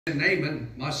Naaman,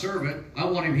 my servant, I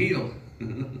want him healed.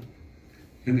 And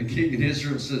the king of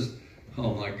Israel says,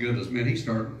 oh my goodness, man, he's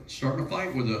starting to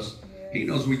fight with us. Yes. He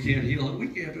knows we can't heal it. We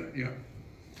can't,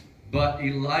 But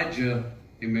Elijah,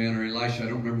 amen, or Elisha, I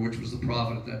don't remember which was the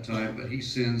prophet at that time, but he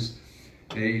sends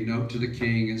a note to the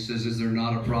king and says, is there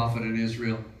not a prophet in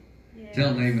Israel? Yes.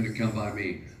 Tell Naaman to come by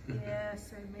me.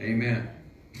 Yes, amen. Amen.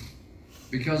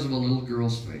 Because of a little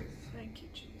girl's faith. Thank you,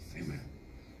 Jesus. Amen.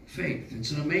 Faith.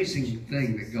 It's an amazing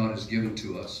thing that God has given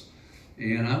to us.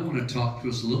 And I want to talk to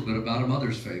us a little bit about a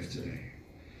mother's faith today.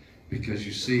 Because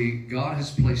you see, God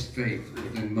has placed faith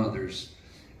within mothers.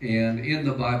 And in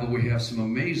the Bible, we have some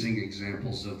amazing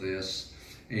examples of this.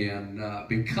 And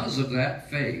because of that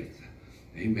faith,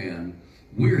 amen,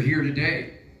 we're here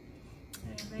today.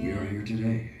 Amen. We are here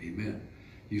today. Amen.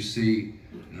 You see,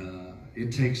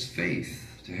 it takes faith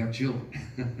to have children.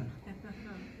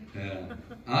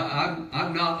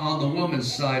 I'm not on the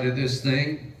woman's side of this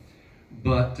thing,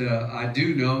 but I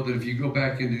do know that if you go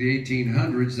back into the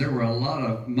 1800s, there were a lot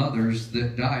of mothers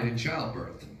that died in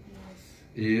childbirth.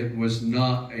 Yes. It was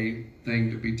not a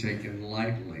thing to be taken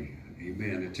lightly.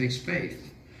 Amen. It takes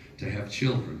faith to have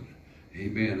children.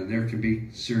 Amen. And there can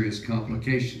be serious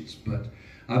complications. But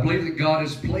I believe that God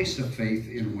has placed a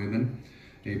faith in women,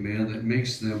 amen, that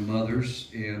makes them mothers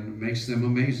and makes them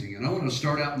amazing. And I want to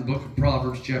start out in the book of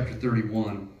Proverbs, chapter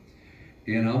 31.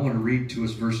 And I want to read to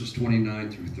us verses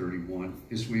 29 through 31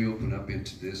 as we open up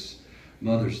into this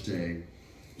Mother's Day,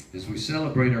 as we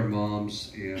celebrate our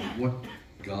moms and what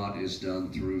God has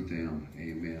done through them.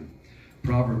 Amen.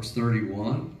 Proverbs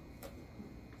 31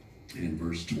 and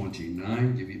verse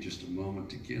 29. Give you just a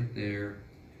moment to get there.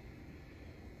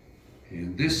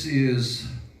 And this is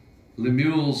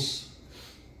Lemuel's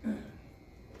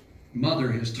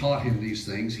mother has taught him these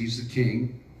things. He's the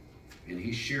king, and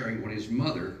he's sharing what his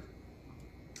mother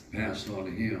passed on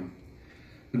to him.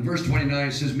 In verse 29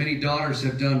 it says, many daughters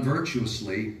have done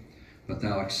virtuously, but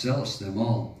thou excellest them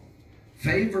all.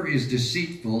 Favor is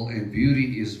deceitful, and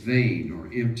beauty is vain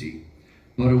or empty.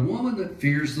 But a woman that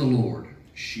fears the Lord,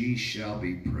 she shall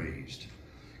be praised.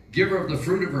 Give her of the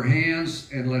fruit of her hands,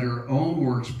 and let her own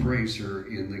works praise her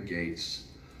in the gates.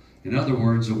 In other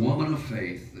words, a woman of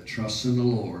faith that trusts in the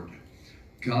Lord,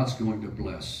 God's going to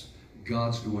bless.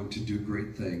 God's going to do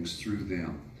great things through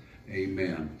them.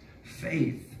 Amen.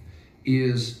 Faith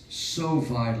is so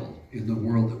vital in the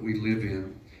world that we live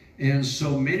in. And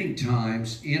so many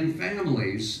times in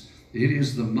families, it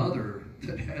is the mother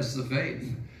that has the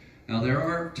faith. Now, there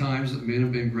are times that men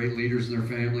have been great leaders in their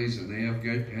families, and they have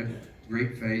had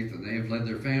great faith, and they have led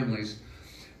their families.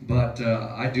 But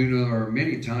I do know there are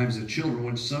many times that children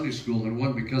went to Sunday school, and it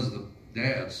wasn't because of the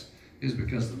dads, it was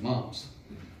because of the moms.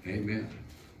 Amen.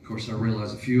 Of course, I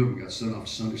realize a few of them got sent off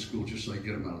to Sunday school just so they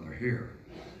get them out of their hair.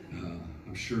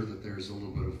 I'm sure that there's a little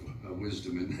bit of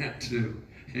wisdom in that too.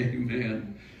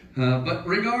 Amen. But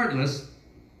regardless,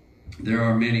 there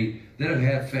are many that have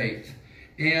had faith.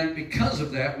 And because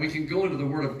of that, we can go into the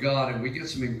Word of God and we get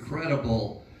some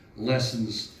incredible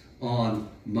lessons on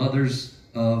mothers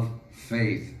of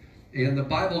faith. And the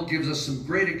Bible gives us some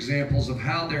great examples of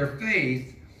how their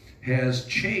faith has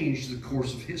changed the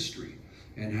course of history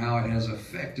and how it has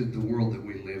affected the world that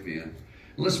we live in.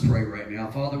 Let's pray right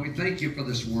now. Father, we thank you for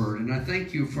this word, and I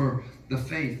thank you for the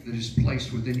faith that is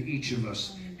placed within each of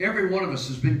us. Every one of us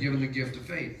has been given the gift of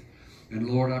faith. And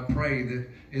Lord, I pray that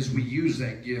as we use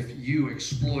that gift, you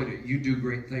exploit it. You do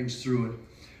great things through it.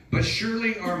 But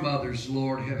surely our mothers,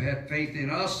 Lord, have had faith in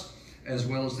us as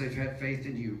well as they've had faith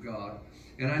in you, God.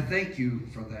 And I thank you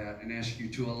for that and ask you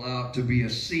to allow it to be a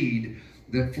seed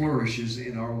that flourishes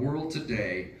in our world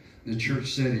today. The church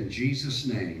said in Jesus'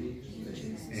 name,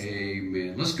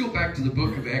 amen. Let's go back to the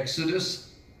book of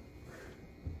Exodus.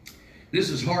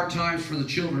 This is hard times for the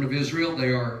children of Israel.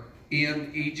 They are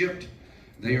in Egypt.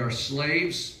 They are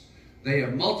slaves. They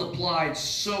have multiplied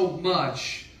so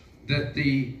much that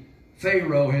the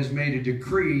Pharaoh has made a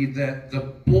decree that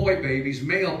the boy babies,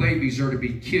 male babies, are to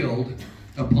be killed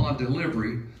upon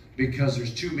delivery because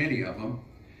there's too many of them.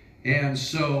 And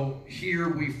so here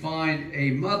we find a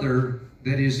mother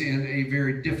that is in a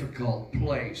very difficult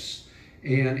place.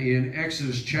 And in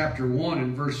Exodus chapter 1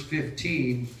 and verse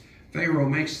 15, Pharaoh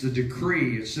makes the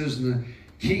decree. It says, in the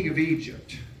king of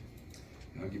Egypt,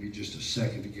 I'll give you just a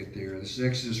second to get there. This is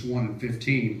Exodus 1 and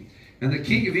 15. And the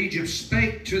king of Egypt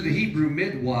spake to the Hebrew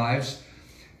midwives,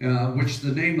 which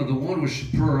the name of the one was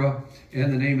Shipporah,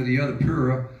 and the name of the other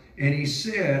Purah. And he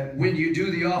said, when you do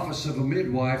the office of a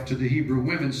midwife to the Hebrew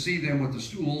women, see them with the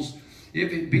stools.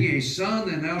 If it be a son,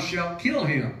 then thou shalt kill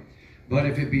him. But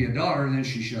if it be a daughter, then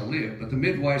she shall live. But the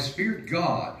midwives feared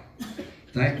God.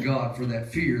 Thank God for that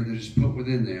fear that is put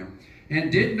within them.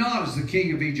 and did not as the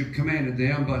king of Egypt commanded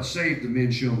them, but saved the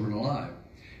men, children alive.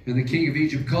 And the king of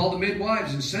Egypt called the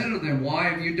midwives and said to them, Why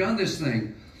have you done this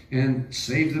thing? And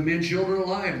saved the men, children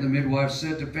alive. And the midwives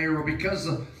said to Pharaoh, Because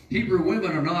the Hebrew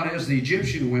women are not as the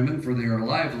Egyptian women, for they are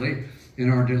lively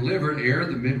and are delivered ere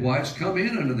the midwives come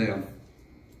in unto them.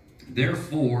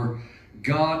 Therefore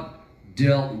God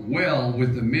dealt well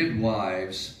with the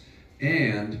midwives,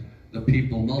 and the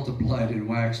people multiplied and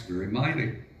waxed very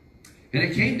mighty. And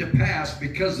it came to pass,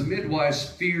 because the midwives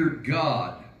feared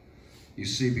God. You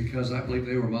see, because I believe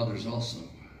they were mothers also.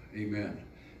 Amen.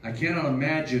 I cannot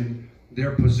imagine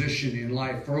their position in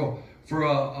life. For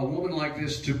a woman like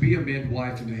this to be a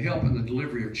midwife and to help in the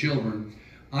delivery of children,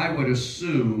 I would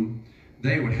assume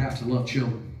they would have to love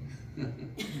children.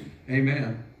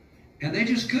 Amen. And they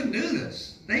just couldn't do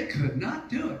this. They could not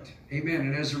do it. Amen.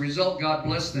 And as a result, God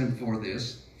blessed them for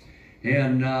this.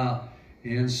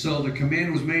 And so the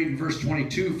command was made in verse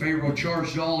 22. Pharaoh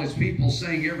charged all his people,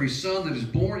 saying, Every son that is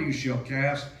born you shall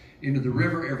cast into the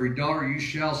river. Every daughter you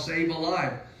shall save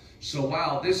alive. So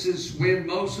wow, this is when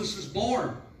Moses is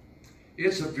born.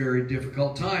 It's a very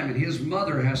difficult time, and his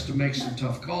mother has to make some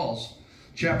tough calls.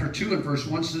 Chapter 2 and verse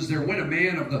 1 says, There went a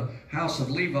man of the house of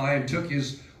Levi and took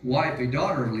his wife, a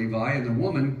daughter of Levi, and the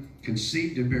woman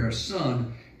conceived and bare a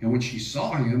son. And when she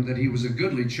saw him, that he was a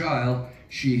goodly child,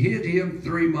 she hid him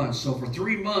 3 months. So for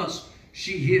 3 months,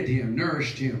 she hid him,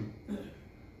 nourished him.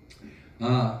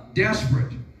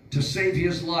 Desperate to save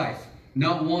his life,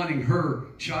 not wanting her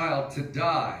child to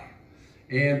die.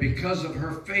 And because of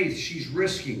her faith, she's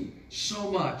risking so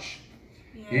much.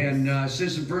 Yes. And it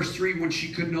says in verse 3, when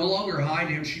she could no longer hide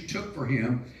him, she took for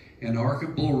him an ark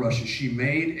of bulrushes. She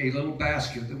made a little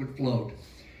basket that would float,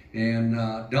 and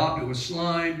daubed it with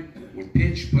slime, with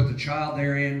pitch, put the child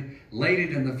therein, laid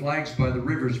it in the flags by the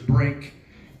river's brink,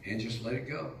 and just let it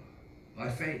go by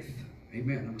faith.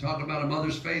 Amen. I'm talking about a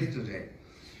mother's faith today.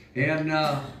 And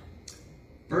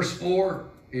verse 4,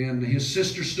 and his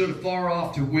sister stood afar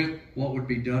off to wit what would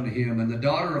be done to him. And the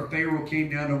daughter of Pharaoh came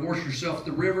down to wash herself at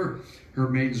the river. Her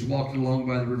maidens walked along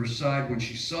by the riverside. When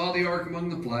she saw the ark among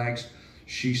the flags,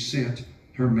 she sent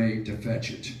her maid to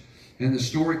fetch it. And the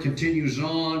story continues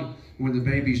on. When the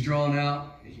baby's drawn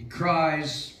out, he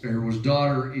cries. Pharaoh's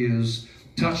daughter is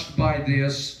touched by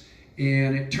this.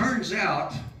 And it turns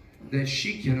out that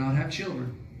she cannot have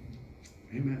children.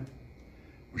 Amen.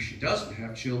 Or she doesn't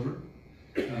have children.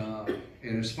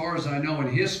 And as far as I know in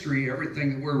history,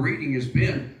 everything that we're reading has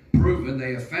been proven.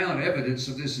 They have found evidence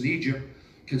of this in Egypt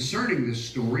concerning this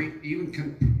story,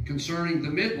 even concerning the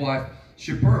midwife,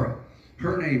 Shipporah.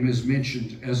 Her name is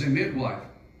mentioned as a midwife.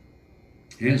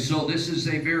 And so this is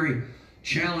a very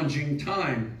challenging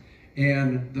time.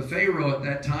 And the Pharaoh at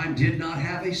that time did not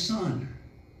have a son.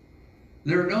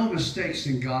 There are no mistakes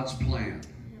in God's plan.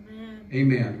 Amen.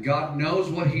 Amen. God knows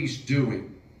what he's doing.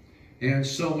 And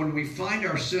so when we find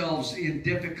ourselves in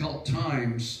difficult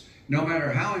times, no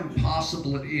matter how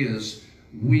impossible it is,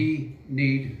 we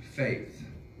need faith.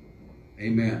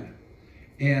 Amen.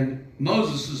 And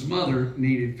Moses' mother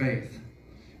needed faith.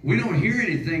 We don't hear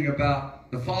anything about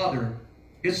the father.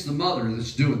 It's the mother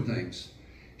that's doing things.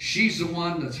 She's the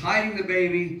one that's hiding the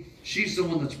baby. She's the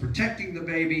one that's protecting the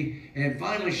baby. And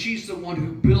finally, she's the one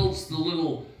who builds the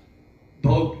little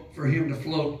boat for him to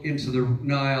float into the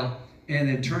Nile, and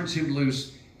then turns him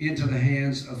loose into the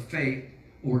hands of fate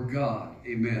or God.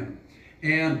 Amen.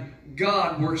 And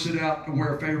God works it out to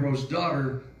where Pharaoh's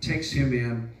daughter takes him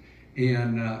in,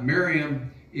 and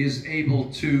Miriam is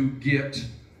able to get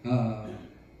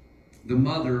the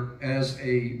mother as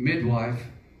a midwife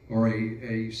or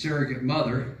a surrogate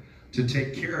mother to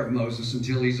take care of Moses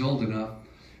until he's old enough.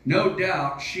 No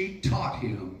doubt she taught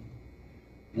him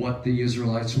what the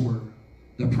Israelites were,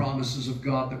 the promises of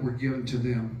God that were given to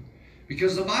them.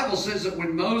 Because the Bible says that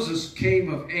when Moses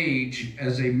came of age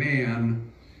as a man,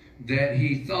 that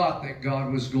he thought that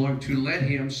God was going to let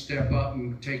him step up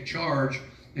and take charge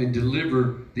and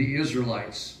deliver the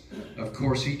Israelites. Of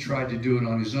course, he tried to do it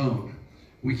on his own.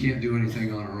 We can't do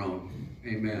anything on our own.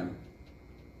 Amen.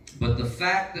 But the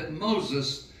fact that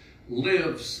Moses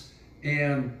lives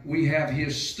and we have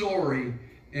his story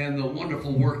and the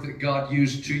wonderful work that God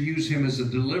used to use him as a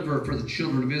deliverer for the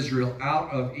children of Israel out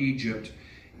of Egypt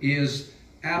is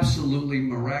absolutely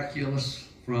miraculous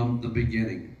from the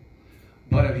beginning.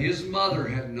 But if his mother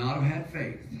had not have had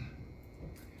faith,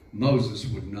 Moses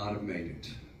would not have made it.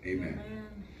 Amen.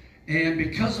 And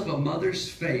because of a mother's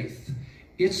faith,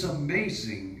 it's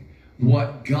amazing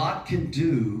what God can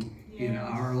do in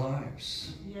our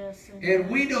lives. Yes, and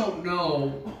we don't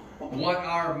know what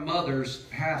our mothers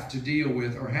have to deal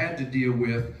with or had to deal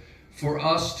with for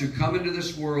us to come into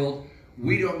this world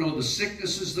We don't know the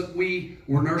sicknesses that we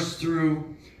were nursed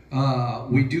through.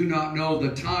 We do not know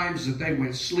the times that they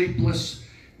went sleepless,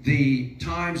 the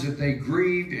times that they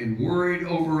grieved and worried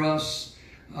over us.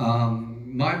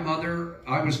 My mother,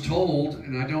 I was told,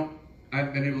 and I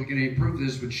haven't been able to get any proof of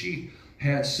this, but she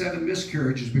had 7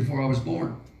 miscarriages before I was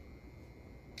born.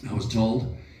 I was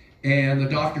told. And the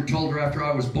doctor told her after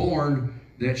I was born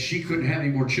that she couldn't have any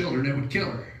more children. It would kill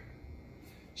her.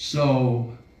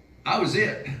 So I was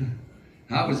it.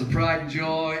 I was the pride and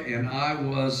joy, and I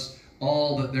was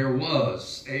all that there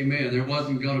was. Amen. There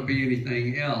wasn't going to be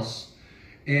anything else.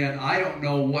 And I don't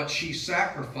know what she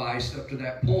sacrificed up to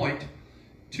that point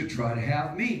to try to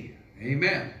have me.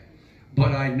 Amen.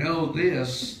 But I know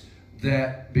this,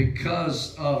 that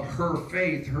because of her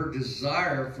faith, her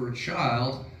desire for a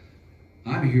child,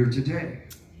 I'm here today.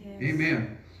 Yes.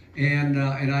 Amen. And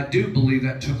I do believe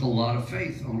that took a lot of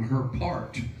faith on her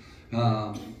part.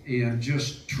 And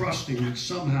just trusting that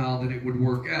somehow that it would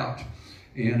work out.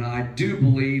 And I do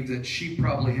believe that she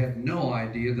probably had no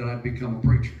idea that I'd become a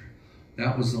preacher.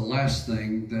 That was the last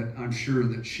thing that I'm sure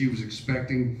that she was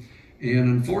expecting. And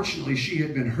unfortunately, she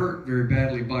had been hurt very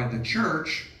badly by the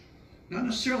church, not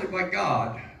necessarily by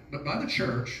God, but by the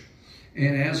church.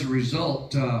 And as a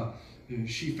result,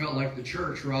 she felt like the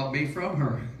church robbed me from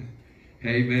her.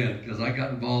 Amen. Because I got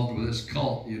involved with this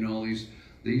cult, you know, these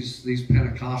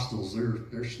Pentecostals,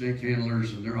 they're snake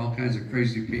handlers, and they're all kinds of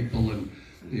crazy people, and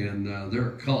they're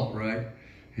a cult, right?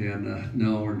 And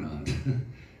no, we're not.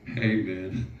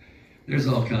 Amen. There's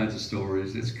all kinds of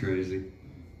stories. It's crazy.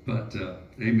 But,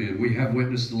 amen, we have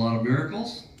witnessed a lot of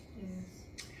miracles.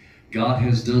 Yes. God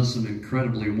has done some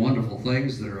incredibly wonderful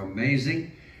things that are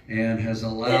amazing and has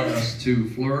allowed us to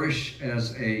flourish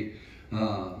as a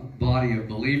body of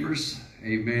believers.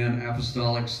 Amen.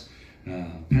 Apostolics,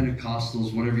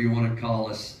 Pentecostals, whatever you want to call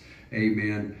us.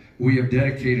 Amen. We have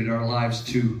dedicated our lives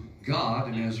to God,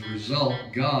 and as a result,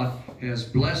 God has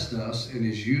blessed us and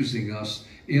is using us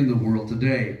in the world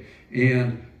today.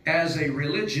 And as a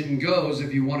religion goes,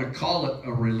 if you want to call it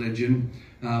a religion,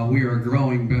 we are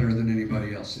growing better than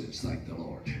anybody else is, thank the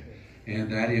Lord.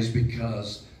 And that is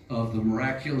because of the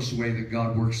miraculous way that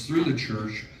God works through the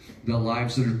church, the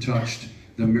lives that are touched,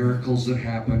 the miracles that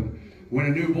happen. When a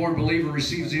newborn believer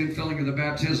receives the infilling of the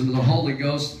baptism of the Holy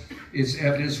Ghost, it's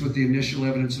evidence with the initial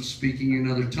evidence of speaking in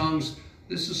other tongues.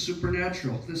 This is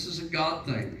supernatural. This is a God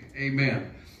thing.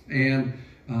 Amen. And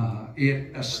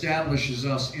it establishes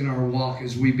us in our walk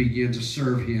as we begin to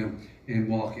serve Him and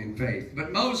walk in faith.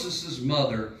 But Moses'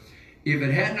 mother, if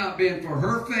it had not been for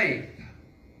her faith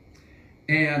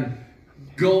and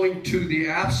going to the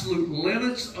absolute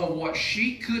limits of what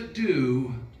she could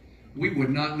do, we would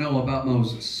not know about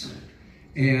Moses.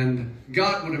 And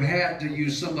God would have had to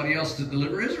use somebody else to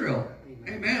deliver Israel.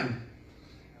 Amen.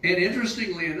 And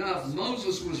interestingly enough,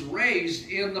 Moses was raised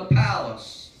in the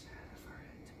palace.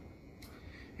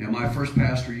 And my first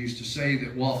pastor used to say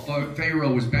that while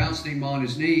Pharaoh was bouncing him on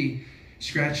his knee,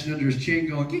 scratching under his chin,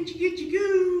 going, get you,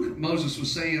 goo, Moses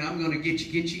was saying, I'm going to get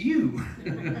you.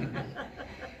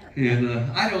 And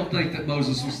I don't think that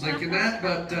Moses was thinking that,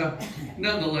 but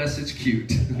nonetheless, it's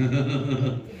cute.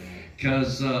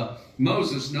 Because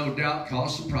Moses, no doubt,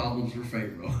 caused some problems for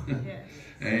Pharaoh. Yes.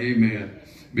 Amen.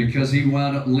 Because he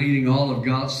wound up leading all of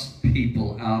God's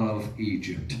people out of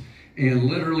Egypt and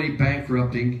literally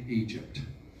bankrupting Egypt.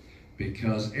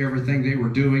 Because everything they were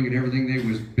doing and everything they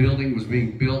was building was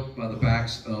being built by the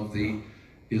backs of the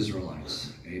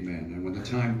Israelites. Amen. And when the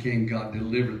time came, God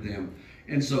delivered them.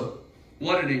 And so,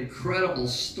 what an incredible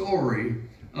story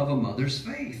of a mother's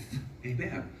faith.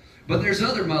 Amen. But there's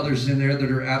other mothers in there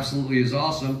that are absolutely as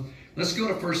awesome. Let's go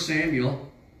to 1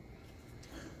 Samuel.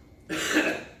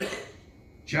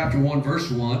 Chapter 1, verse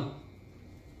 1.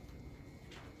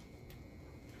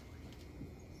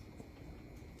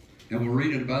 And we're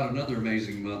reading about another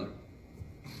amazing mother.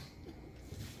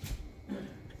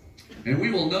 And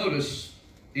we will notice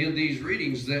in these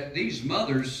readings that these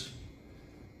mothers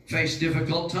face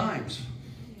difficult times.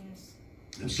 Yes.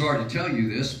 I'm sorry to tell you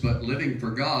this, but living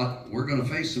for God, we're going to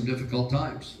face some difficult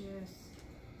times.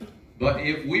 Yes. But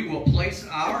if we will place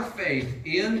our faith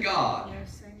in God,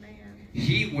 yes, amen,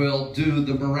 He will do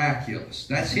the miraculous.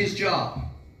 That's His job.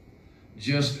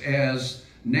 Just as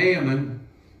Naaman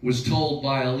was told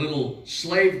by a little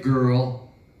slave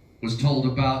girl, was told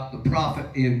about the prophet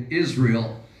in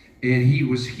Israel, and he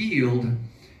was healed,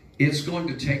 it's going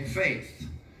to take faith.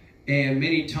 And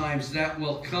many times that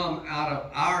will come out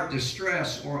of our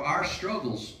distress or our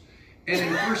struggles. And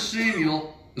in 1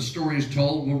 Samuel, the story is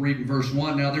told, we'll read in verse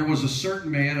 1. Now there was a certain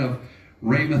man of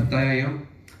Ramathaim,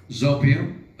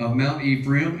 Zopiim, of Mount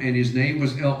Ephraim, and his name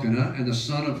was Elkanah, and the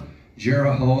son of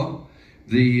Jeroham.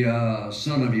 the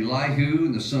son of Elihu,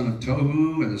 and the son of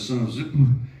Tohu, and the son of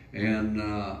Zippu, and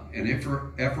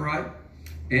Ephraite.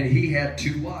 And he had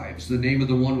 2 wives. The name of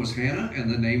the one was Hannah,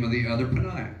 and the name of the other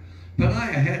Peninnah.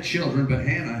 Peninnah had children, but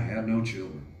Hannah had no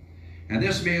children. And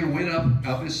this man went up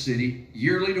of his city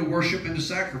yearly to worship and to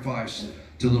sacrifice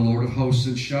to the Lord of hosts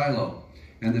in Shiloh.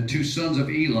 And the 2 sons of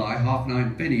Eli, Hophni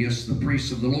and Phinehas, the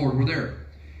priests of the Lord, were there.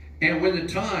 And when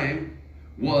the time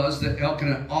was that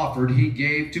Elkanah offered, he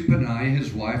gave to Peninnah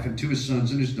his wife and to his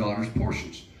sons and his daughters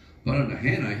portions. But unto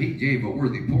Hannah he gave a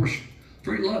worthy portion,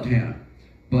 for he loved Hannah.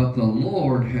 But the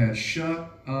Lord had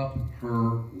shut up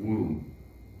her womb.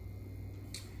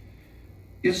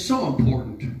 It's so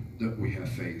important that we have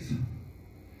faith.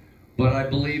 But I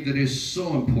believe that it's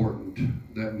so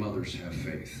important that mothers have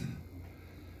faith.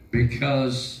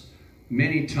 Because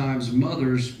many times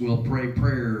mothers will pray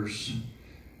prayers.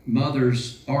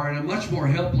 Mothers are in a much more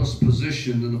helpless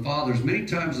position than the fathers. Many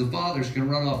times the fathers can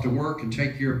run off to work and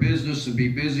take care of business and be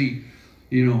busy,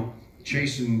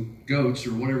 chasing goats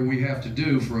or whatever we have to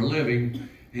do for a living.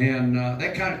 And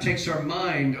that kind of takes our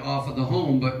mind off of the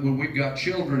home. But when we've got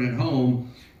children at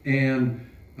home and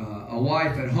a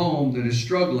wife at home that is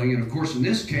struggling, and of course in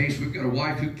this case we've got a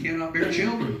wife who cannot bear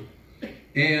children,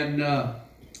 and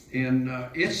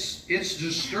it's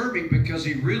disturbing because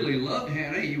he really loved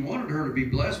Hannah. He wanted her to be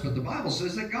blessed, but the Bible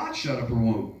says that God shut up her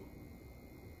womb.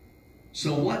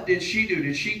 So what did she do?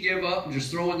 Did she give up and just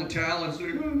throw in the towel and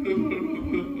say,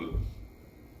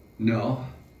 no.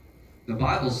 The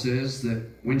Bible says that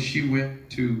when she went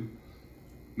to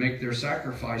make their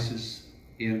sacrifices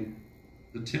in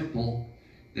the temple,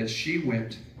 that she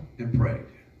went and prayed.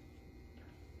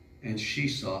 And she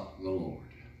sought the Lord.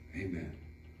 Amen.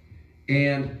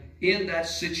 And in that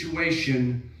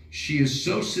situation, she is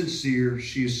so sincere,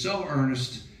 she is so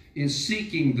earnest in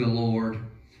seeking the Lord,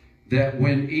 that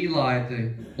when Eli,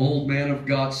 the old man of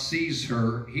God, sees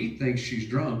her, he thinks she's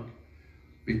drunk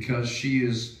because she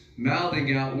is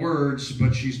mouthing out words,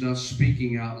 but she's not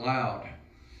speaking out loud.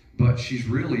 But she's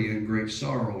really in great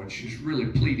sorrow, and she's really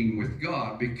pleading with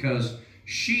God because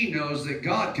she knows that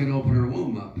God can open her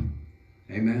womb up.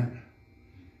 Amen.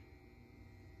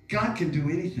 God can do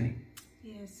anything.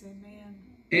 Yes, amen.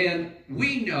 And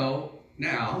we know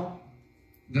now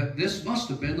that this must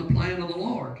have been the plan of the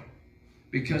Lord,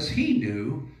 because he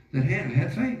knew that Hannah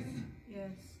had faith. Yes.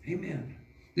 Amen.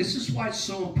 This is why it's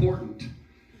so important,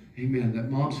 amen, that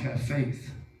moms have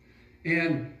faith.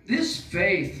 And this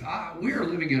faith, we are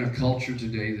living in a culture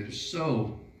today that is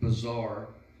so bizarre,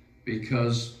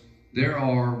 because there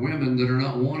are women that are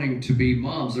not wanting to be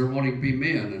moms, they're wanting to be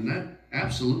men, and that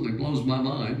absolutely blows my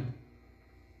mind,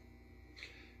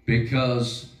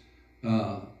 because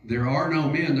there are no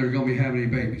men that are going to be having any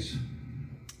babies.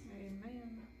 Amen.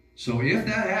 So if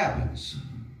that happens,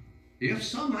 if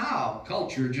somehow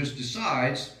culture just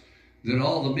decides that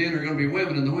all the men are going to be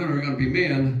women and the women are going to be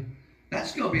men,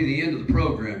 that's going to be the end of the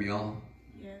program, y'all.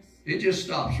 Yes. It just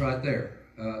stops right there.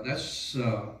 That's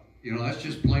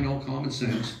just plain old common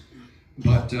sense.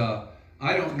 But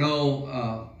I don't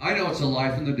know. I know it's a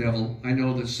lie from the devil. I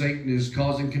know that Satan is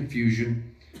causing confusion.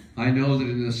 I know that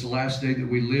in this last day that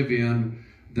we live in,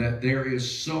 that there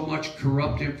is so much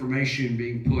corrupt information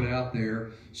being put out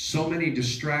there, so many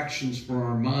distractions for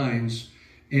our minds.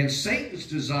 And Satan's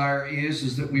desire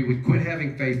is that we would quit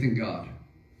having faith in God.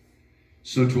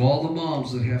 So to all the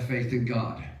moms that have faith in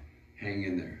God, hang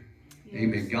in there. Yes.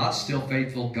 Amen. God's still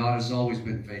faithful. God has always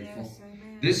been faithful. Yes,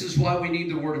 amen. This is why we need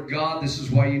the Word of God. This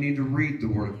is why you need to read the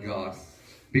Word of God.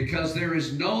 Because there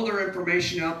is no other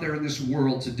information out there in this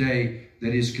world today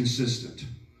that is consistent.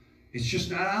 It's just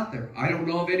not out there. I don't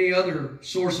know of any other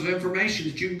source of information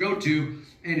that you can go to,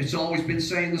 and it's always been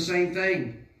saying the same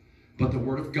thing. But the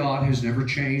Word of God has never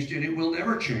changed, and it will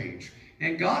never change.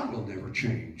 And God will never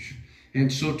change.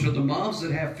 And so to the moms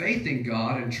that have faith in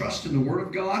God and trust in the Word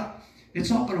of God, it's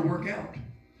all going to work out.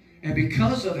 And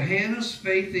because of Hannah's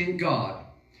faith in God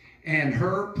and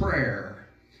her prayer,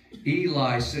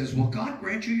 Eli says, well, God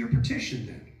grant you your petition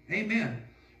then. Amen.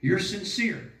 You're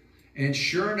sincere. And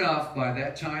sure enough, by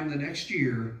that time the next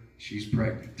year, she's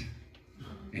pregnant.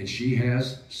 And she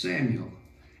has Samuel.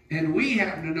 And we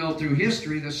happen to know through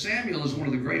history that Samuel is one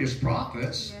of the greatest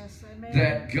prophets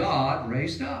that God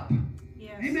raised up.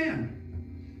 Yes. Amen.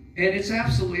 And it's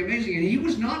absolutely amazing. And he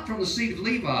was not from the seed of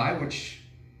Levi, which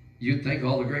you'd think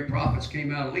all the great prophets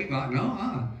came out of Levi.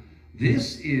 No,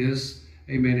 this is,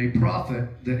 amen, a prophet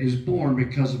that is born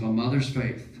because of a mother's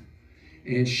faith.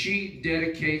 And she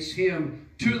dedicates him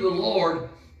to the Lord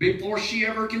before she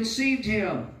ever conceived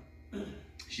him.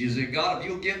 She said, God, if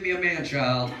you'll give me a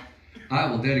man-child, I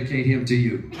will dedicate him to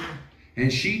you.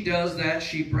 And she does that.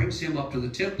 She brings him up to the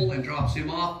temple and drops him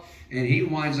off. And he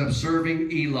winds up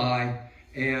serving Eli.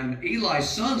 And Eli's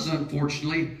sons,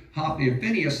 unfortunately, Hophni and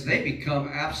Phinehas, they become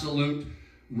absolute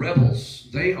rebels.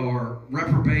 They are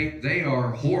reprobate. They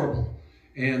are horrible.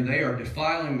 And they are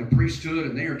defiling the priesthood,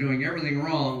 and they are doing everything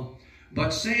wrong.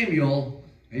 But Samuel,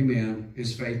 amen,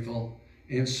 is faithful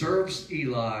and serves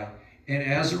Eli. And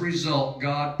as a result,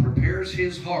 God prepares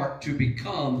his heart to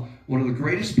become one of the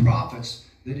greatest prophets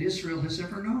that Israel has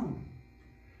ever known.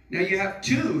 Now you have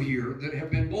two here that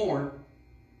have been born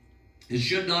and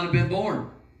should not have been born.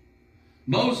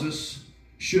 Moses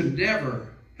should never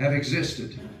have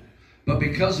existed. But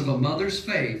because of a mother's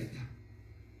faith,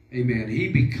 amen, he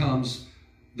becomes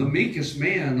the meekest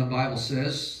man, the Bible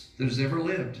says, that has ever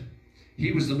lived.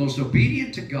 He was the most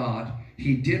obedient to God.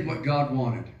 He did what God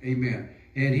wanted. Amen.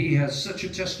 And he has such a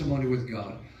testimony with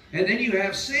God. And then you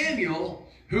have Samuel,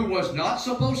 who was not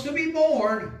supposed to be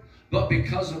born, but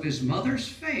because of his mother's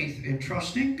faith and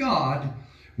trust in God,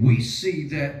 we see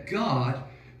that God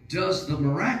does the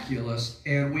miraculous,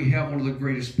 and we have one of the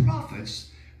greatest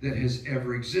prophets that has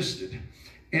ever existed.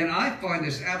 And I find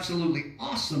this absolutely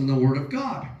awesome, the Word of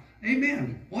God.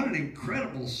 Amen. What an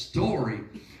incredible story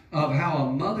of how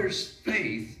a mother's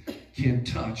faith can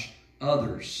touch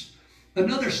others.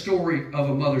 Another story of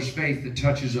a mother's faith that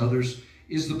touches others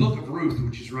is the book of Ruth,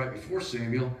 which is right before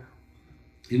Samuel.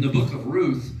 In the book of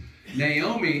Ruth,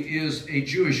 Naomi is a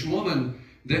Jewish woman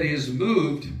that is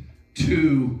moved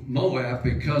to Moab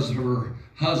because of her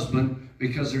husband,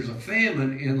 because there's a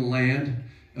famine in the land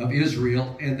of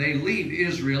Israel, and they leave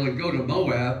Israel and go to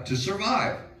Moab to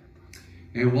survive.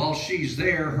 And while she's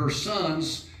there, her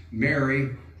sons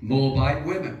marry Moabite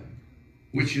women,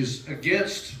 which is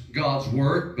against God's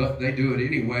word, but they do it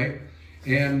anyway.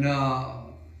 And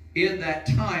in that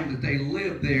time that they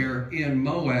lived there in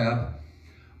Moab,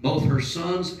 both her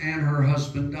sons and her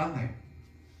husband die.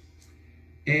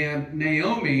 And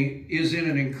Naomi is in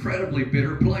an incredibly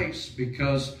bitter place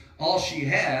because all she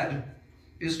had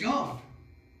is gone.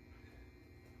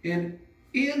 And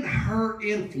in her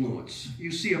influence,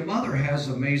 you see, a mother has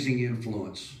amazing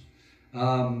influence.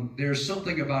 There's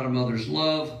something about a mother's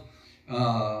love.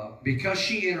 Because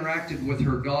she interacted with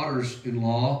her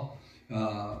daughters-in-law,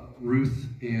 Ruth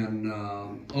and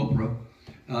Oprah.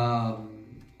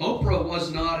 Oprah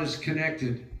was not as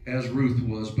connected as Ruth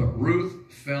was, but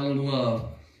Ruth fell in love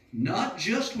not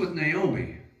just with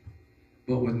Naomi,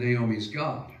 but with Naomi's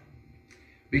God.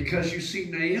 Because you see,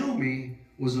 Naomi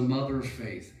was a mother of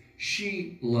faith.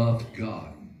 She loved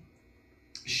God.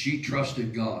 She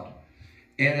trusted God.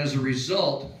 And as a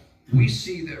result, we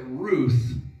see that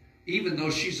Ruth, even though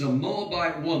she's a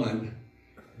Moabite woman,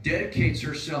 dedicates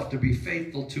herself to be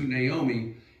faithful to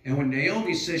Naomi. And when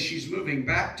Naomi says she's moving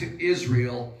back to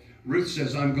Israel, Ruth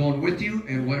says, I'm going with you,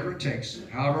 and whatever it takes,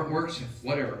 however it works,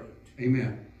 whatever.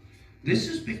 Amen. This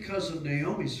is because of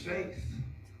Naomi's faith.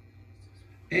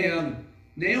 And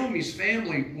Naomi's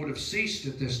family would have ceased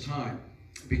at this time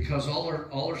because all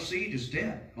her seed is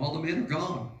dead. All the men are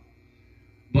gone.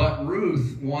 But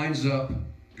Ruth winds up,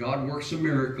 God works a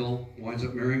miracle, winds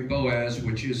up marrying Boaz,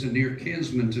 which is a near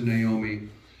kinsman to Naomi.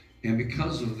 And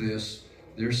because of this,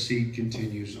 their seed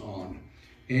continues on.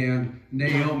 And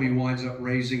Naomi winds up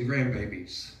raising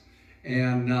grandbabies.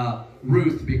 And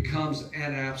Ruth becomes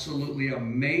an absolutely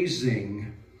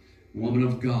amazing woman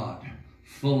of God,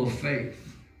 full of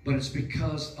faith. But it's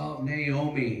because of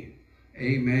Naomi.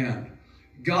 Amen.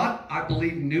 God, I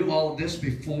believe, knew all of this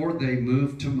before they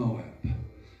moved to Moab.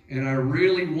 And I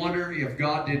really wonder if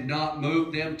God did not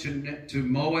move them to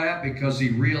Moab because he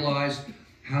realized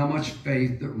how much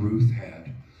faith that Ruth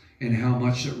had and how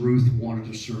much that Ruth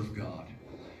wanted to serve God.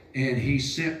 And he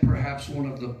sent perhaps one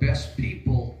of the best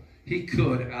people he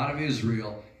could out of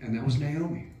Israel, and that was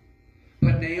Naomi.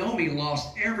 But Naomi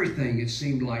lost everything, it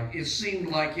seemed like. It seemed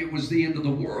like it was the end of the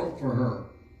world for her.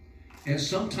 And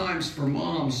sometimes for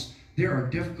moms, there are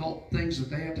difficult things that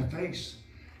they have to face.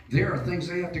 There are things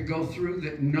they have to go through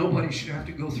that nobody should have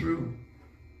to go through.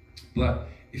 But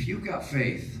if you've got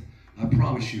faith, I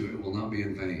promise you it will not be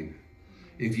in vain.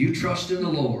 If you trust in the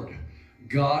Lord,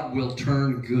 God will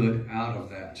turn good out of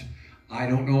that. I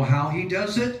don't know how he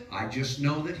does it. I just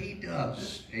know that he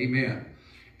does. Amen.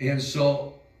 And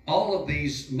so all of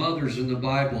these mothers in the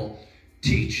Bible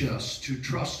teach us to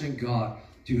trust in God,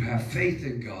 to have faith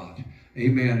in God.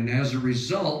 Amen. And as a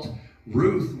result,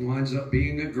 Ruth winds up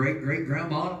being a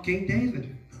great-great-grandma of King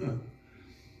David.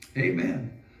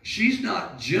 Amen. She's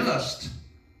not just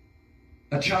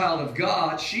a child of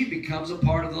God. She becomes a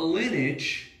part of the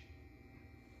lineage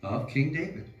of King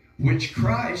David, which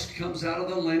Christ comes out of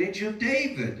the lineage of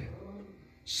David.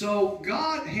 So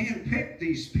God handpicked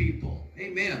these people.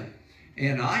 Amen.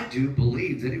 And I do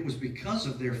believe that it was because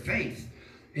of their faith.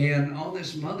 And on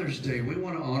this Mother's Day, we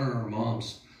want to honor our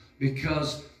moms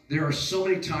because there are so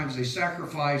many times they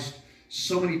sacrificed,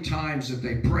 so many times that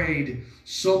they prayed,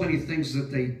 so many things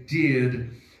that they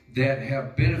did that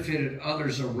have benefited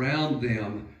others around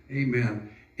them. Amen.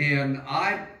 And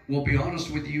I will be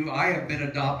honest with you, I have been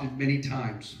adopted many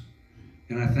times.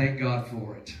 And I thank God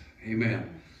for it.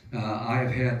 Amen. I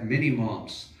have had many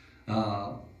moms.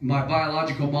 My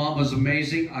biological mom was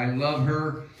amazing. I love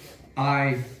her.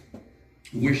 I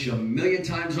wish a million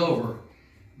times over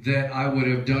that I would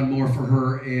have done more for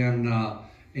her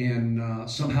and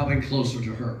somehow been closer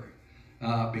to her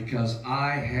because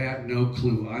I had no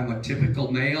clue. I'm a typical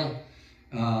male.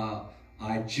 I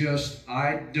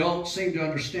don't seem to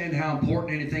understand how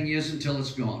important anything is until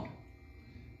it's gone.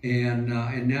 And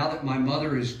now that my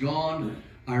mother is gone,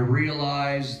 I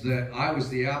realize that I was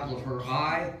the apple of her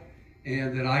eye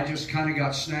and that I just kind of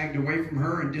got snagged away from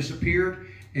her and disappeared.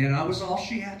 And I was all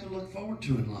she had to look forward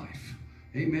to in life.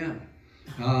 Amen.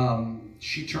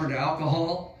 She turned to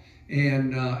alcohol,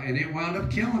 and it wound up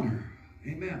killing her.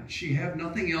 Amen. She had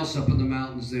nothing else up in the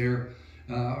mountains there.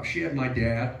 She had my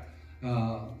dad,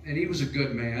 and he was a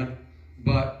good man,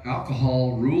 but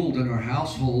alcohol ruled in our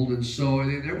household, and so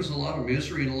there was a lot of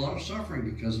misery and a lot of suffering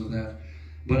because of that.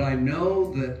 But I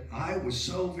know that I was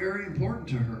so very important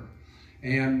to her.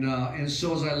 And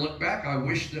so as I look back, I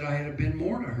wish that I had been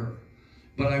more to her.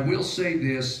 But I will say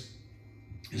this,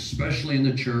 especially in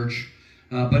the church,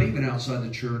 but even outside the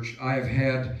church, I have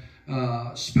had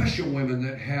special women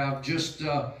that have just,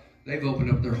 they've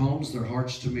opened up their homes, their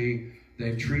hearts to me.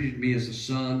 They've treated me as a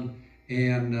son,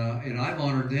 and I've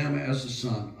honored them as a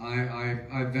son.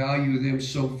 I value them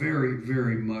so very,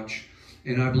 very much.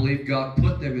 And I believe God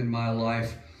put them in my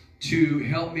life to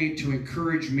help me, to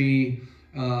encourage me,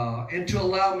 and to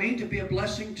allow me to be a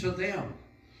blessing to them.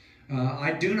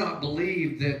 I do not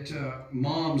believe that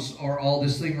moms are all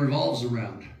this thing revolves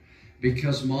around,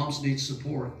 because moms need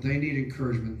support. They need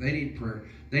encouragement. They need prayer.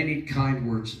 They need kind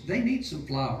words. They need some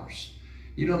flowers.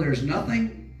 You know, there's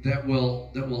nothing that will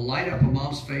light up a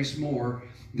mom's face more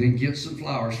than get some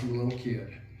flowers from a little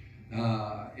kid.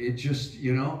 It just,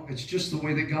 you know, it's just the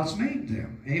way that God's made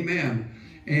them. Amen.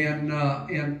 And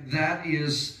that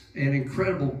is an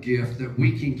incredible gift that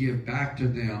we can give back to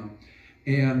them.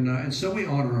 And so we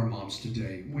honor our moms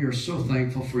today. We are so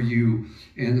thankful for you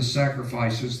and the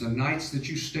sacrifices, the nights that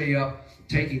you stay up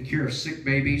taking care of sick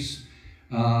babies.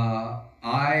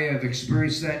 I have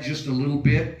experienced that just a little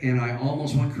bit, and I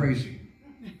almost went crazy.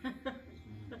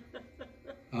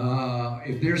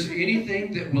 If there's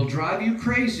anything that will drive you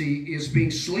crazy is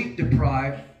being sleep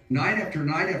deprived night after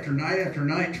night after night after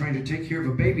night trying to take care of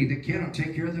a baby that cannot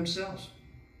take care of themselves.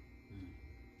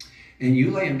 And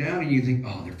you lay them down and you think,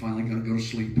 oh, they're finally going to go to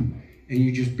sleep. And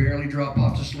you just barely drop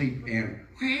off to sleep and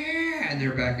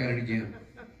they're back at it again.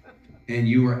 And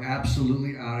you are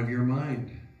absolutely out of your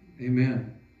mind.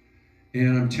 Amen.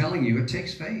 And I'm telling you, it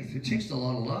takes faith. It takes a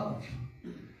lot of love.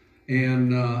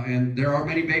 And there are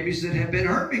many babies that have been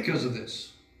hurt because of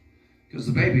this. Because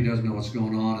the baby doesn't know what's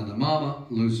going on and the mama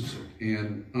loses it.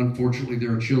 And unfortunately,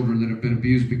 there are children that have been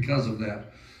abused because of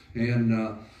that.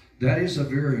 And that is a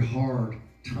very hard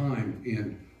time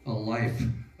in a life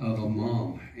of a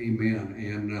mom. Amen.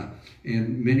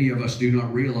 And many of us do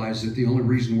not realize that the only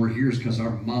reason we're here is because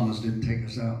our mamas didn't take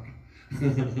us out.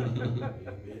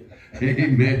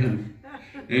 Amen.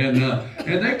 And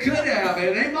they could have,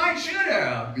 and they might should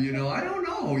have. You know, I don't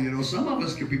know. You know, some of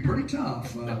us could be pretty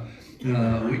tough. We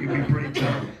can be pretty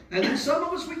tough. And then some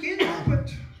of us, we can't help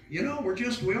it. You know,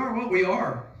 we are what we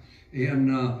are.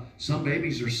 And some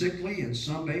babies are sickly, and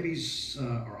some babies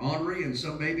are ornery, and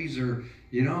some babies are,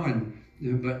 you know,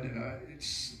 but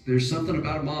there's something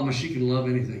about a mama, she can love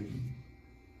anything.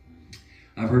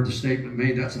 I've heard the statement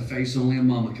made, that's a face only a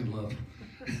mama can love.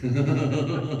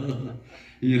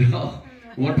 You know,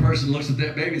 one person looks at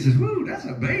that baby and says, woo, that's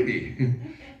a baby.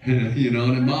 You know,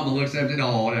 and then mama looks at it,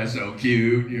 oh, that's so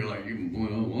cute. You're like,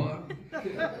 well, what?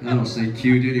 I don't say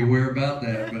cute anywhere about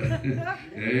that, but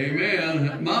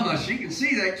amen. Mama, she can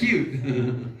see that cute.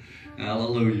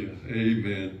 Hallelujah.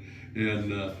 Amen.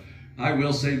 And I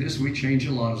will say this, we change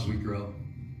a lot as we grow.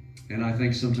 And I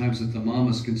think sometimes that the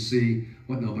mamas can see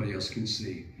what nobody else can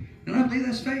see. And I believe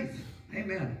that's faith.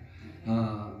 Amen.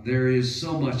 There is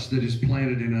so much that is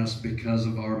planted in us because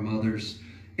of our mothers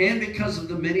and because of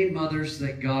the many mothers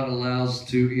that God allows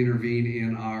to intervene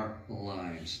in our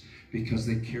lives, because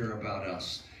they care about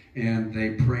us and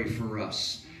they pray for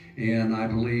us. And I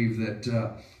believe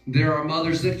that there are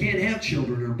mothers that can't have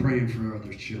children who are praying for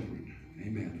other children.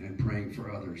 Amen. And praying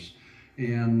for others.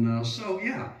 And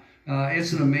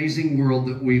it's an amazing world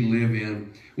that we live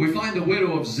in. We find the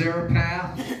widow of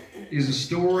Zarephath is a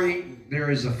story. There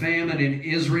is a famine in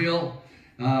Israel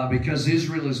because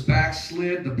Israel is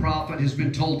backslid. The prophet has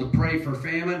been told to pray for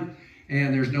famine,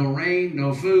 and there's no rain,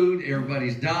 no food,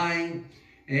 everybody's dying.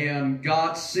 And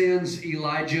God sends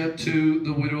Elijah to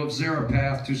the widow of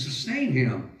Zarephath to sustain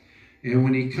him. And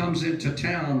when he comes into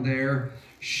town there,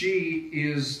 she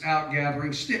is out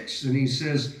gathering sticks. And he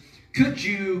says, could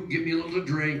you give me a little to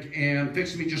drink and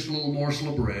fix me just a little morsel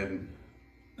of bread?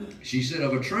 She said,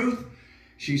 of a truth,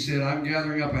 she said, I'm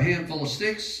gathering up a handful of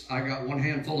sticks. I got one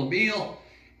handful of meal,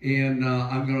 and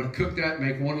I'm going to cook that,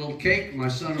 make one little cake. My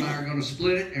son and I are going to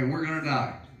split it, and we're going to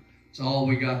die. It's all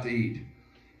we got to eat.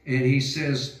 And he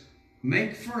says,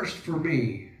 make first for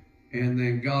me, and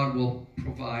then God will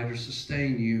provide or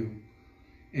sustain you.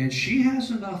 And she has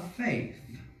enough faith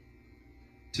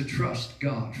to trust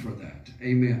God for that.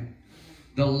 Amen.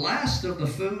 The last of the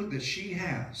food that she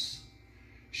has,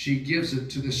 she gives it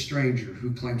to the stranger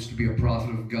who claims to be a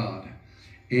prophet of God.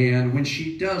 And when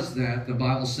she does that, the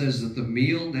Bible says that the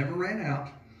meal never ran out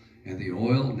and the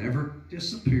oil never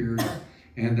disappeared.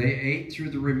 And they ate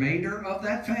through the remainder of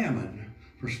that famine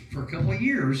for a couple of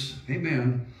years.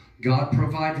 Amen. God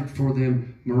provided for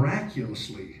them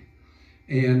miraculously.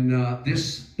 And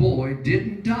this boy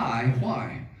didn't die.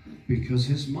 Why? Because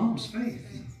his mom's faith.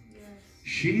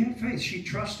 She had faith. She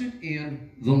trusted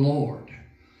in the Lord.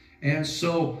 And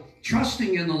so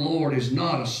trusting in the Lord is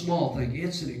not a small thing.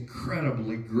 It's an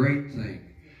incredibly great thing.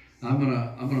 I'm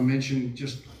gonna mention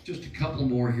just a couple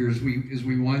more here as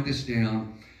we wind this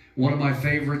down. One of my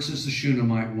favorites is the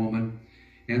Shunammite woman.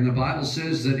 And the Bible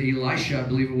says that Elisha, I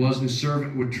believe it was, and his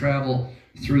servant would travel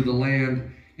through the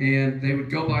land, and they would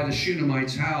go by the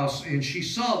Shunammite's house, and she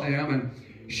saw them, and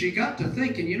she got to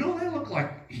thinking, you know, they look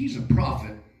like he's a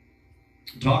prophet.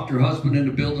 Talked her husband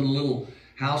into building a little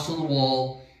house on the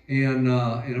wall and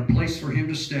a place for him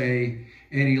to stay,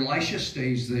 and Elisha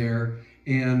stays there,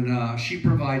 and she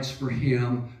provides for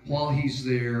him while he's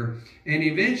there. And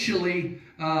eventually,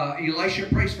 Elisha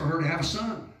prays for her to have a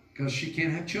son because she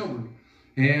can't have children.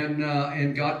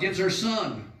 And God gives her a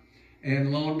son.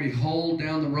 And lo and behold,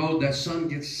 down the road, that son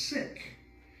gets sick.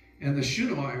 And the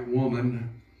Shunammite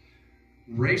woman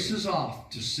races off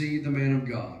to see the man of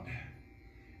God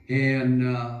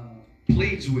and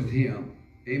pleads with him.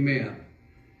 Amen.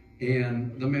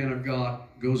 And the man of God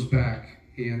goes back,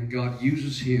 and God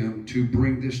uses him to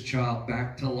bring this child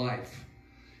back to life.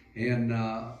 And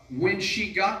when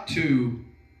she got to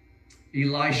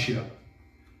Elisha,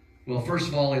 well, first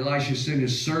of all, Elisha sent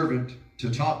his servant to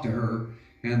talk to her.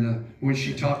 And when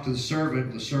she talked to the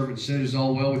servant said, is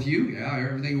all well with you? Yeah,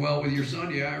 everything well with your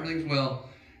son? Yeah, everything's well.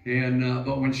 And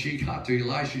but when she got to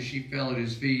Elisha, she fell at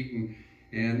his feet,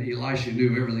 and Elisha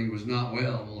knew everything was not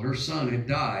well. Well, her son had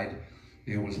died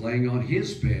and was laying on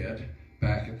his bed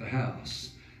back at the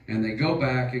house. And they go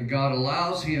back, and God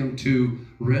allows him to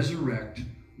resurrect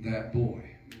that boy.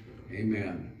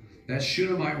 Amen. That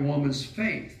Shunammite woman's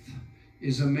faith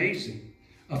is amazing.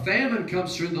 A famine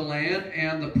comes through the land,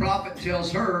 and the prophet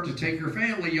tells her to take her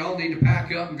family. Y'all need to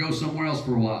pack up and go somewhere else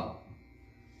for a while.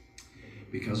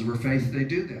 Because of her faith, they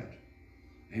do that.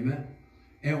 Amen.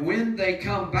 And when they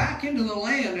come back into the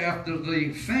land after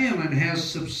the famine has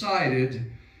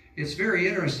subsided, it's very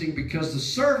interesting because the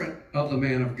servant of the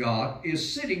man of God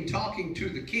is sitting talking to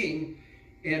the king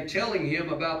and telling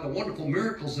him about the wonderful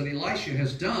miracles that Elisha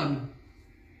has done.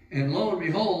 And lo and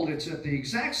behold, it's at the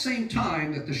exact same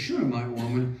time that the Shunammite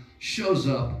woman shows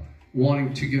up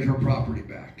wanting to get her property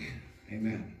back.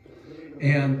 Amen.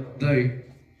 And the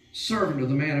servant of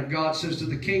the man of God says to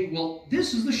the king, well,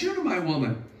 this is the Shunammite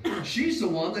woman. She's the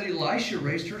one that Elisha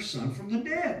raised her son from the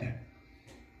dead.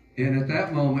 And at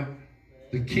that moment,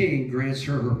 the king grants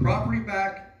her her property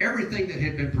back, everything that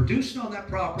had been produced on that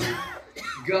property.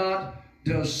 God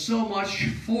does so much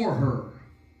for her.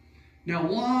 Now,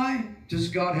 why does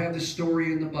God have this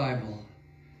story in the Bible?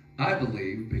 I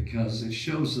believe because it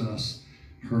shows us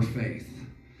her faith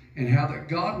and how that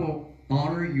God will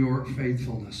honor your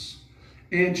faithfulness.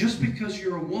 And just because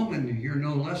you're a woman, you're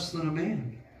no less than a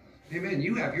man. Amen.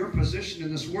 You have your position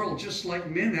in this world just like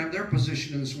men have their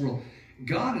position in this world.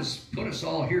 God has put us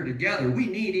all here together. We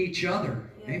need each other.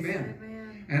 Yes, amen.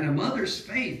 Amen. And a mother's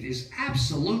faith is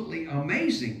absolutely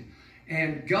amazing.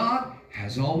 And God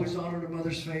has always honored a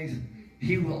mother's faith.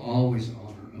 He will always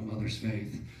honor a mother's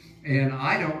faith. And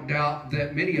I don't doubt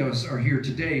that many of us are here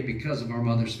today because of our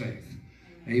mother's faith.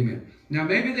 Amen. Now,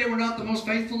 maybe they were not the most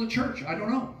faithful in church. I don't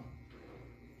know.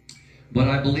 But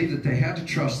I believe that they had to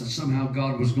trust that somehow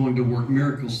God was going to work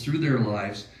miracles through their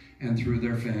lives and through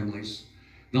their families.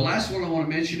 The last one I want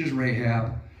to mention is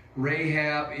Rahab.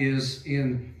 Rahab is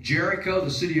in Jericho.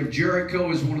 The city of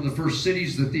Jericho is one of the first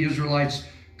cities that the Israelites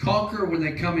conquer when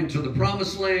they come into the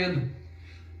Promised Land.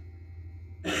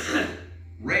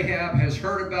 Rahab has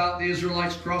heard about the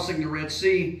Israelites crossing the Red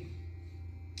Sea,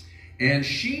 and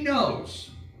she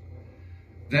knows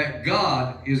that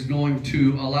God is going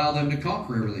to allow them to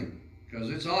conquer everything. Because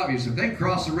it's obvious, if they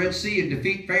cross the Red Sea and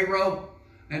defeat Pharaoh,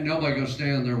 ain't nobody going to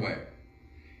stand in their way.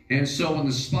 And so when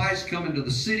the spies come into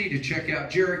the city to check out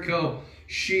Jericho,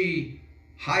 she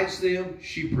hides them,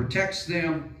 she protects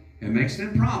them, and makes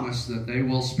them promise that they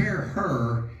will spare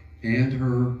her and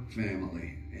her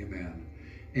family. Amen.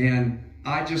 And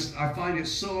I find it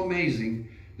so amazing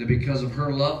that because of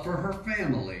her love for her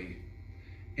family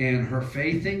and her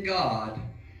faith in God,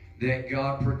 that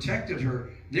God protected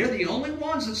her. They're the only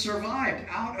ones that survived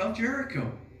out of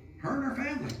Jericho, her and her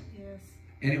family. Yes.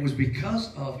 And it was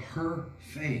because of her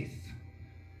faith.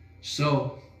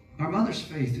 So our mother's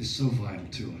faith is so vital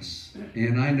to us.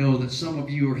 And I know that some of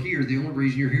you are here. The only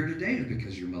reason you're here today is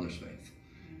because of your mother's faith.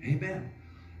 Amen.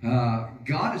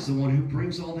 God is the one who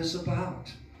brings all this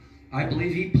about. I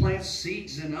believe he plants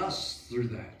seeds in us through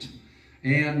that.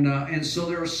 And so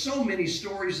there are so many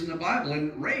stories in the Bible,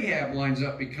 and Rahab winds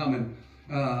up becoming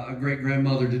a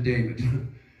great-grandmother to David.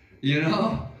 You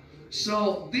know?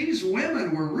 So these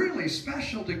women were really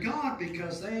special to God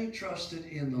because they trusted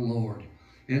in the Lord.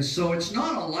 And so it's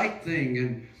not a light thing,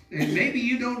 and maybe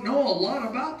you don't know a lot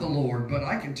about the Lord, but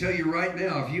I can tell you right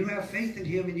now, if you have faith in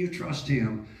him and you trust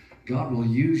him, God will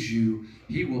use you.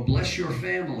 He will bless your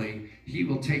family. He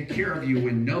will take care of you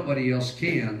when nobody else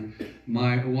can.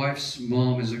 My wife's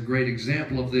mom is a great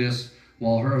example of this.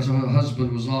 While her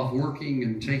husband was off working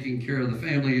and taking care of the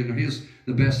family and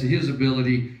the best of his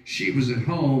ability, she was at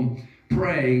home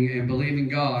praying and believing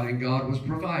God, and God was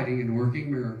providing and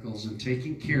working miracles and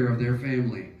taking care of their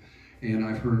family. And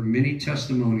I've heard many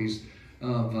testimonies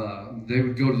of they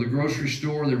would go to the grocery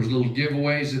store. There was little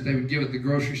giveaways that they would give at the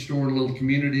grocery store in a little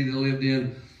community they lived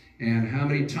in, and how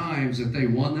many times that they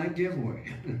won that giveaway.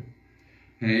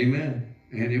 Amen.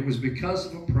 And it was because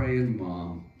of a praying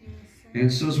mom.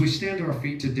 And so as we stand to our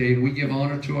feet today and we give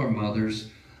honor to our mothers,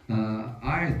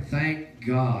 I thank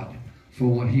God for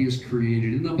what he has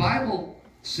created. And the Bible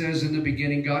says in the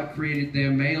beginning, God created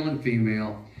them male and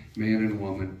female, man and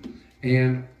woman.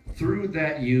 And through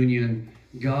that union,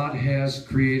 God has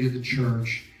created the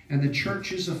church. And the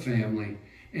church is a family.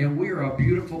 And we're a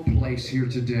beautiful place here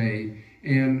today.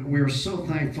 And we're so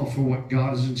thankful for what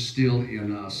God has instilled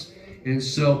in us. And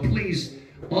so please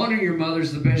honor your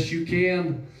mothers the best you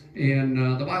can. And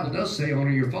the Bible does say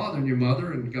honor your father and your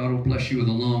mother, and God will bless you with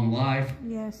a long life.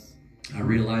 Yes. I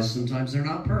realize sometimes they're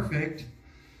not perfect.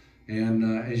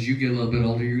 And as you get a little bit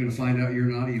older, you're going to find out you're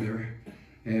not either.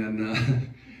 And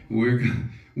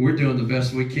we're doing the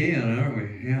best we can, aren't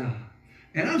we? Yeah.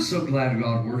 And I'm so glad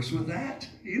God works with that.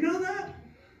 You know that?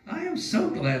 I am so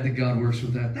glad that God works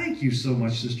with that. Thank you so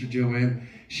much, Sister Joanne.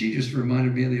 She just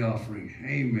reminded me of the offering.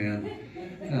 Amen.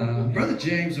 Brother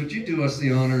James, would you do us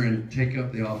the honor and take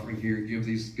up the offering here and give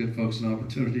these good folks an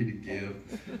opportunity to give?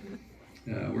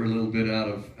 We're a little bit out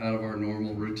of our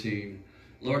normal routine.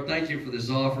 Lord, thank you for this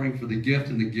offering, for the gift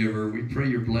and the giver. We pray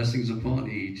your blessings upon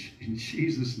each. In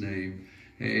Jesus' name,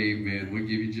 amen. We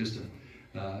give you just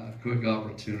a quick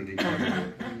opportunity.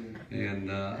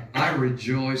 And I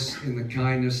rejoice in the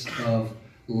kindness of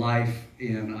life,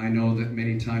 and I know that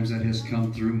many times that has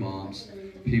come through moms,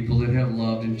 people that have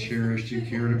loved and cherished and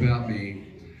cared about me.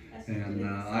 And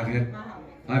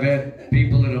I've had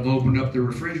people that have opened up their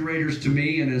refrigerators to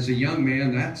me, and as a young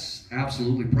man, that's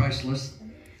absolutely priceless.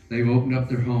 They've opened up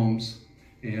their homes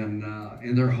and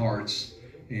in their hearts,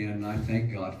 and I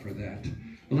thank God for that.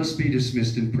 Well, let's be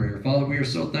dismissed in prayer. Father, we are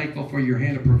so thankful for your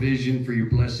hand of provision, for your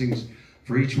blessings,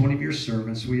 for each one of your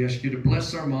servants. We ask you to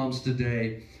bless our moms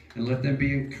today and let them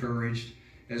be encouraged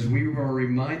as we are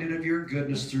reminded of your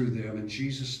goodness through them. In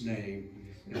Jesus' name.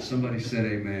 And somebody said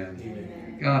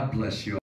amen. God bless you all.